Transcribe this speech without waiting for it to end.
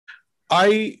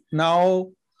I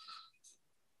now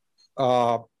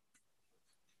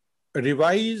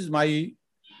revise my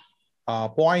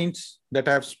points that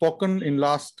I have spoken in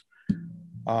last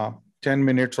 10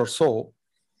 minutes or so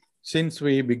since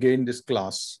we began this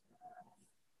class.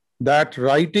 That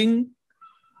writing,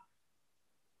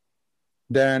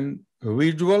 then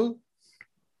visual,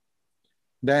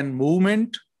 then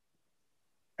movement,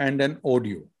 and then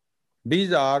audio.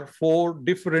 These are 4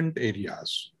 different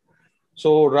areas.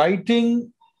 So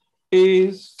writing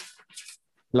is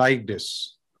like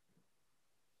this.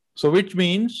 So which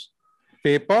means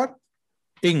paper,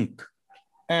 ink,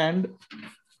 and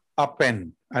a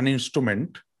pen, an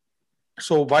instrument.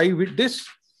 So by with this,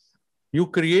 you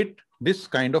create this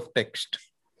kind of text.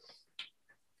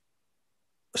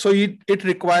 So it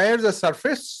requires a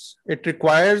surface, it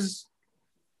requires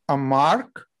a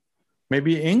mark,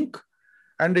 maybe ink,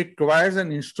 and it requires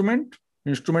an instrument.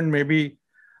 Instrument may be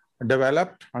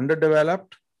developed,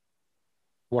 underdeveloped,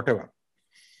 whatever.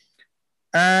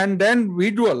 And then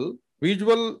visual,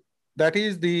 that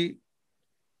is the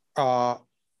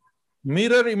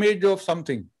mirror image of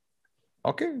something.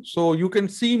 Okay, so you can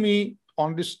see me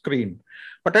on the screen,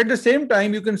 but at the same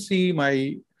time, you can see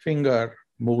my finger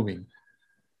moving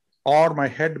or my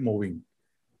head moving.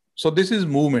 So this is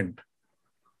movement.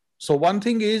 So one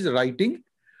thing is writing,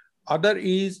 other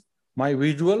is my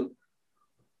visual,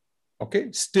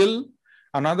 okay, still,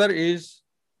 another is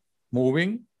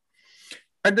moving.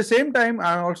 At the same time,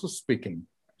 I'm also speaking.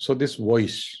 So this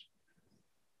voice,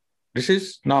 this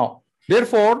is now.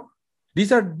 Therefore,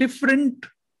 these are different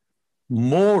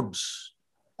modes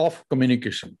of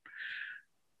communication.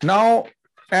 Now,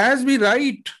 as we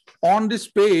write on this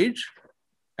page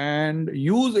and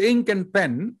use ink and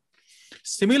pen,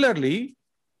 similarly,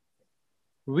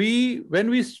 when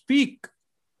we speak,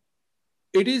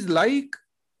 it is like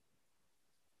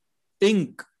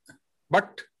ink,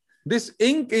 but this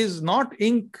ink is not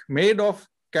ink made of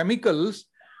chemicals,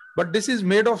 but this is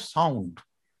made of sound.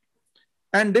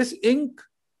 And this ink,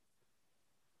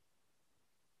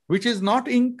 which is not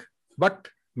ink, but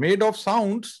made of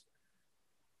sounds,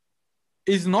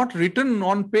 is not written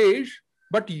on page,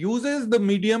 but uses the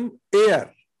medium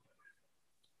air.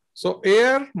 So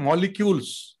air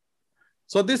molecules.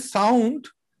 So this sound,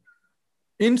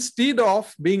 instead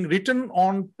of being written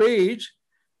on page,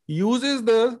 uses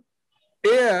the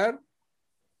air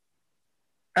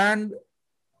and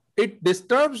it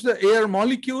disturbs the air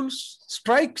molecules,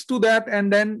 strikes to that,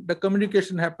 and then the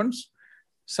communication happens.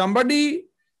 Somebody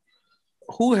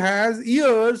who has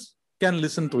ears can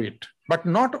listen to it, but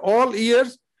not all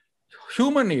ears,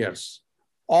 human ears,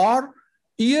 or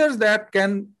ears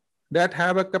that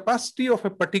have a capacity of a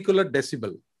particular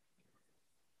decibel.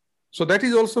 So that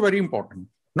is also very important.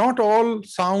 Not all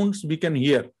sounds we can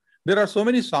hear. There are so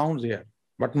many sounds here,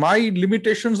 but my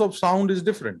limitations of sound is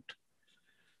different.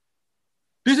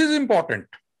 This is important.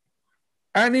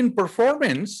 And in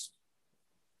performance,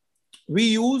 we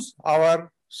use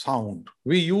our sound,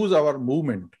 we use our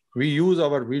movement, we use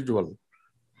our visual,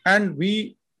 and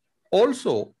we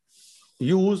also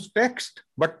use text,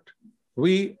 but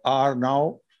we are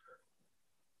now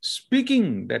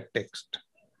speaking that text.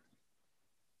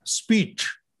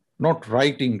 Speech, not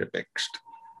writing the text.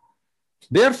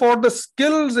 Therefore, the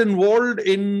skills involved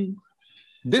in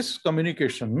this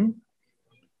communication,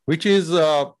 which is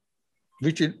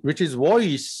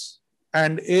voice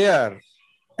and air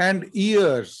and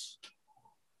ears,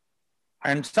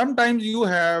 and sometimes you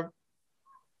have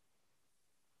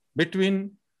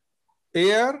between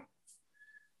air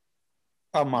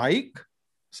a mic,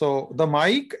 so the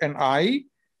mic and I,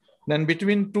 then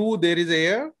between two there is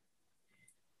air,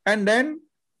 and then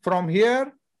from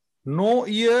here no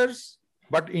ears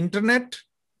but internet,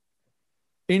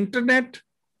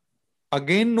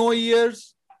 again no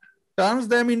ears, turns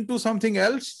them into something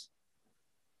else,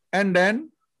 and then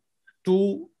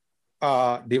to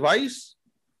a device,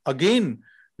 again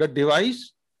the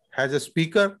device has a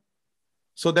speaker,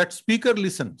 so that speaker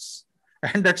listens,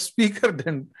 and that speaker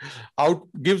then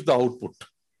gives the output,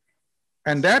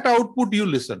 and that output you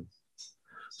listen.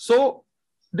 So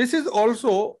this is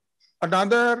also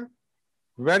another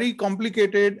very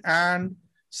complicated and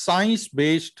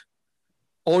science-based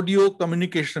audio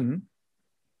communication,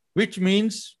 which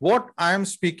means what I am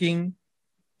speaking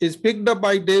is picked up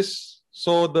by this.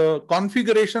 So the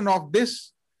configuration of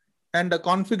this and the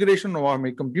configuration of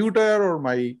my computer or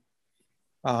my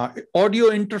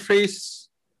audio interface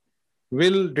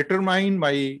will determine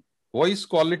my voice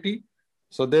quality.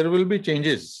 So there will be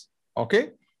changes,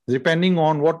 okay, depending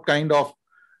on what kind of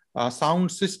sound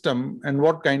system and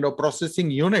what kind of processing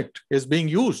unit is being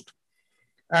used.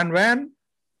 And when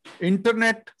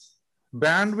internet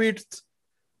bandwidth,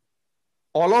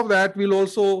 all of that will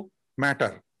also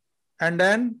matter. And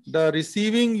then the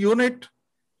receiving unit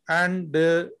and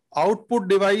the output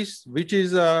device, which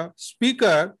is a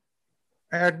speaker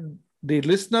at the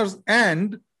listener's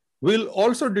end, will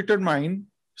also determine.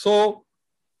 So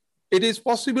it is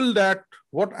possible that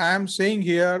what I am saying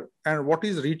here and what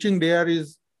is reaching there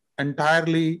is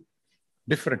entirely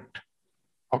different.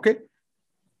 Okay.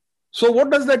 So what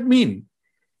does that mean?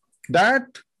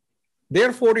 That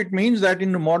therefore it means that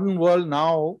in the modern world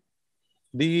now,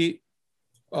 the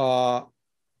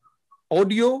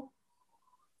audio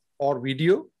or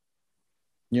video,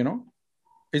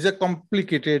 is a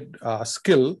complicated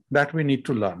skill that we need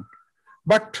to learn.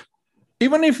 But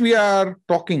even if we are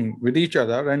talking with each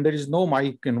other and there is no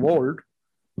mic involved,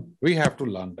 we have to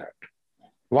learn that.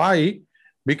 Why?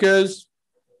 Because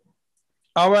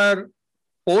our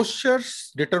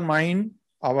postures determine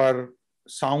our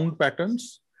sound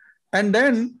patterns, and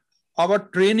then our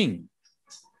training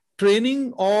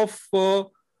of,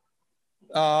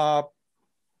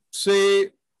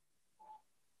 say,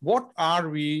 what are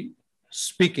we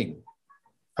speaking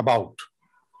about?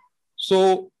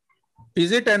 So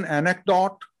is it an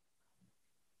anecdote?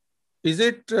 Is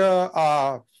it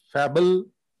a fable?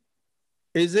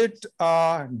 Is it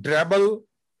a drabble?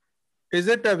 Is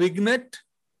it a vignette?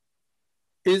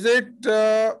 Is it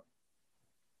a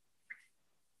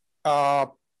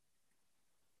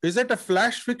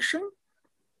flash fiction?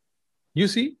 You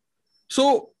see?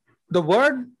 So the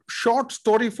word short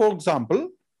story, for example,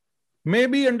 may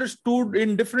be understood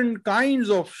in different kinds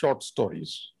of short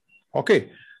stories.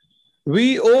 Okay.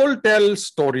 We all tell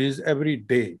stories every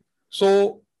day.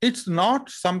 So it's not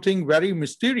something very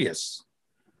mysterious.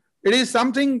 It is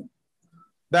something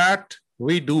that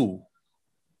we do.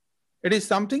 It is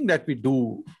something that we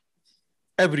do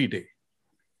every day.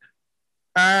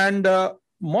 And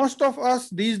most of us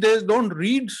these days don't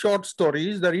read short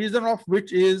stories, the reason of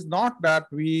which is not that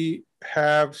we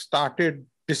have started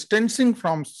distancing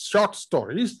from short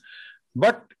stories,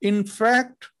 but in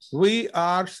fact, we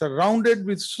are surrounded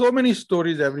with so many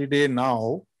stories every day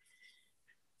now,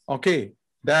 okay,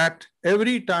 that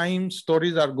every time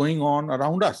stories are going on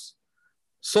around us.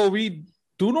 So we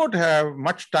do not have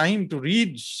much time to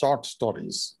read short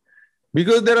stories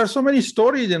because there are so many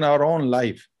stories in our own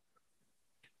life.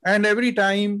 And every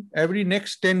time, every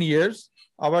next 10 years,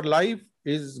 our life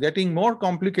is getting more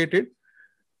complicated,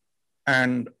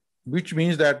 and which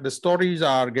means that the stories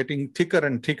are getting thicker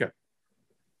and thicker.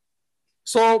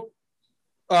 So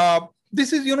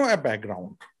this is, a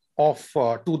background of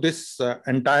to this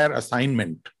entire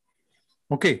assignment.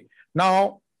 Okay.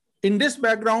 Now, in this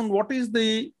background, what is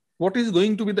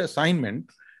going to be the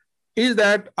assignment is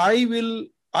that I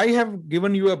have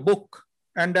given you a book,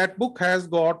 and that book has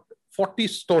got 40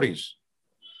 stories.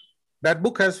 That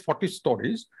book has 40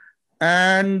 stories,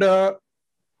 and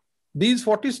these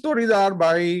 40 stories are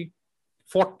by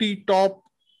 40 top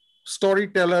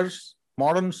storytellers,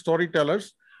 modern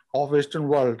storytellers of Western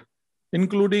world,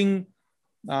 including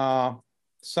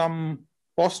some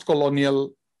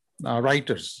post-colonial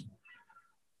writers.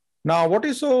 Now, what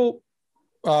is so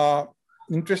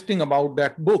interesting about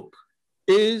that book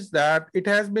is that it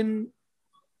has been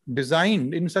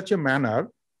designed in such a manner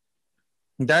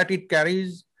that it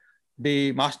carries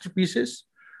the masterpieces.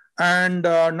 And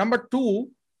number two,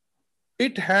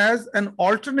 it has an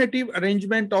alternative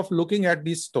arrangement of looking at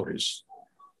these stories.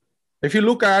 If you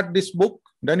look at this book,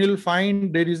 then you'll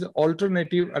find there is an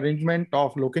alternative arrangement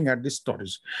of looking at these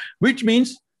stories, which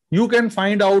means you can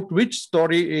find out which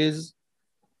story is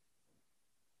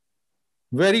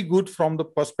very good from the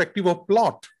perspective of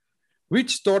plot,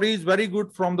 which story is very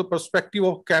good from the perspective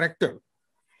of character,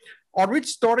 or which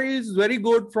story is very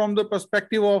good from the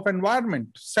perspective of environment,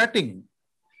 setting,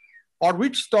 or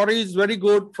which story is very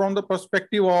good from the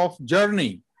perspective of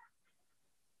journey,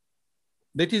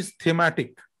 that is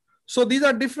thematic. So these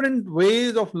are different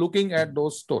ways of looking at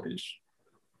those stories.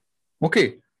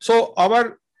 Okay, so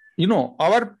our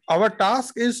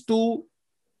task is to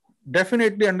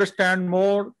definitely understand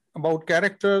more about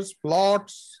characters,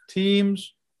 plots,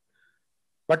 themes,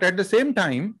 but at the same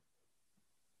time,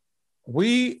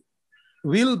 we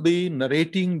will be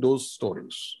narrating those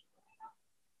stories.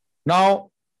 Now,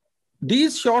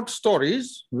 these short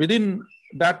stories within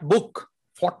that book,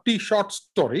 40 short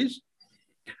stories,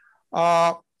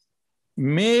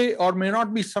 may or may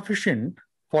not be sufficient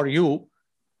for you.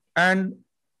 And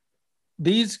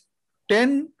these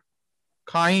 10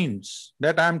 kinds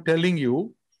that I'm telling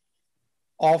you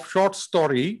of short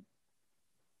story,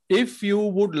 if you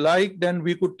would like, then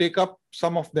we could take up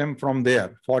some of them from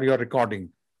there for your recording.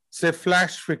 Say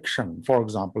flash fiction, for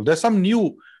example. There's some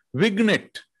new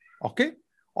vignette, okay,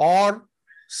 or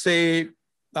say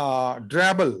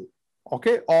drabble,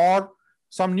 okay, or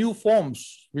some new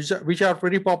forms which are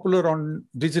very popular on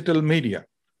digital media.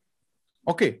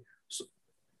 Okay,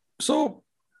 so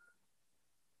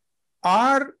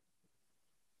our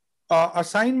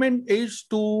assignment is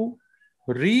to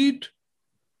read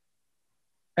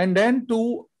and then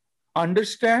to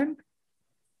understand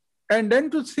and then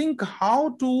to think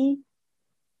how to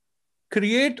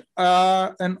create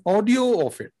an audio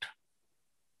of it.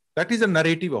 That is a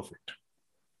narrative of it.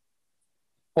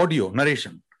 Audio,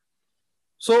 narration.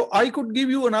 So I could give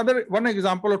you one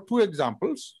example or two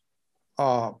examples.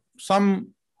 Some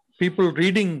people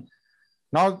reading.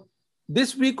 Now,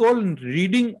 this we call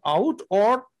reading out,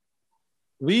 or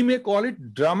we may call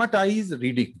it dramatized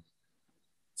reading.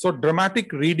 So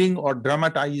dramatic reading or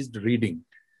dramatized reading.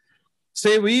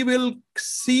 Say we will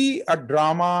see a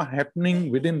drama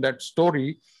happening within that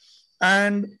story,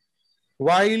 and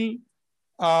while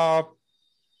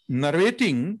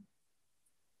narrating,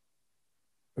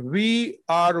 we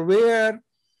are aware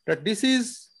that this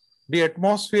is the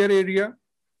atmosphere area,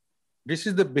 this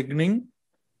is the beginning,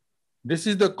 this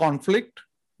is the conflict,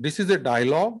 this is the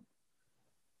dialogue,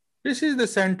 this is the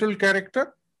central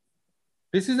character,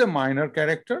 this is a minor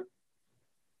character.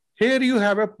 Here you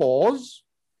have a pause,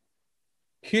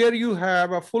 here you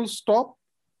have a full stop.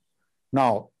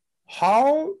 Now,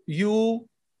 how you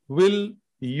will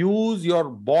use your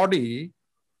body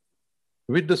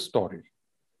with the story.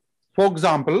 For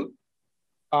example,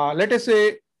 let us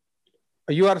say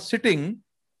you are sitting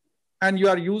and you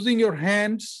are using your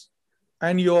hands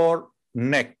and your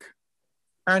neck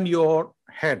and your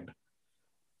head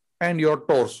and your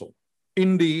torso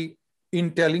in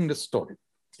telling the story,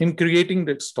 in creating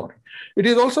the story. It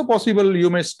is also possible you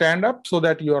may stand up so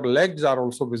that your legs are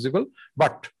also visible,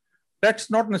 but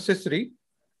that's not necessary.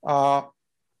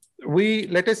 We,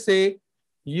 let us say,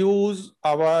 use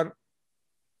our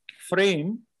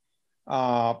frame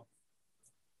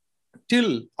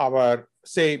till our,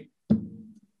 say,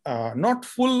 not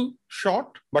full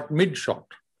shot, but mid shot,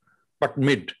 but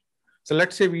mid. So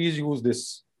let's say we use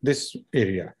this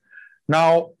area.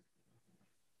 Now,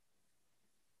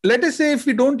 let us say if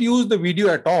we don't use the video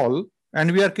at all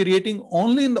and we are creating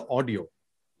only in the audio,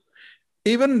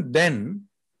 even then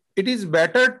it is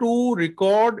better to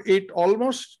record it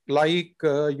almost like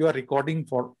you are recording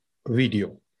for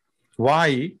video.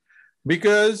 Why?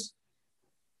 Because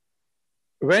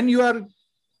when you are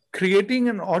creating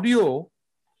an audio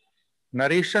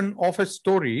narration of a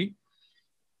story,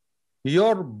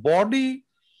 your body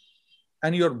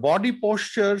and your body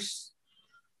postures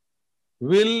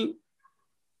will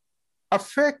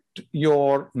affect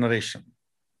your narration.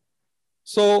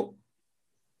 So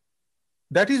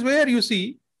that is where you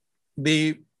see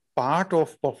the part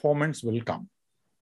of performance will come.